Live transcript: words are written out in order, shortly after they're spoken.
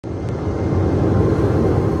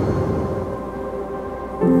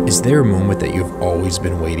Is there a moment that you've always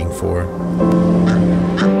been waiting for?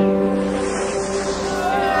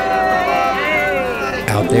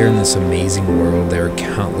 Out there in this amazing world, there are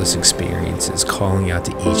countless experiences calling out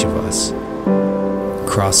to each of us.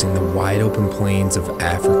 Crossing the wide open plains of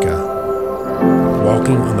Africa,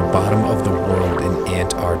 walking on the bottom of the world in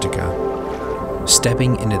Antarctica,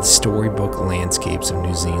 stepping into the storybook landscapes of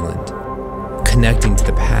New Zealand, connecting to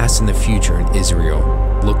the past and the future in Israel,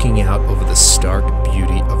 looking out over the stark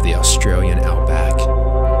beauty of the Australian outback.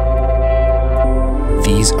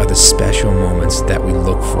 These are the special moments that we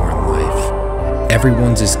look for in life.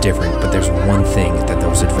 Everyone's is different, but there's one thing that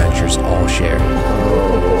those adventures all share.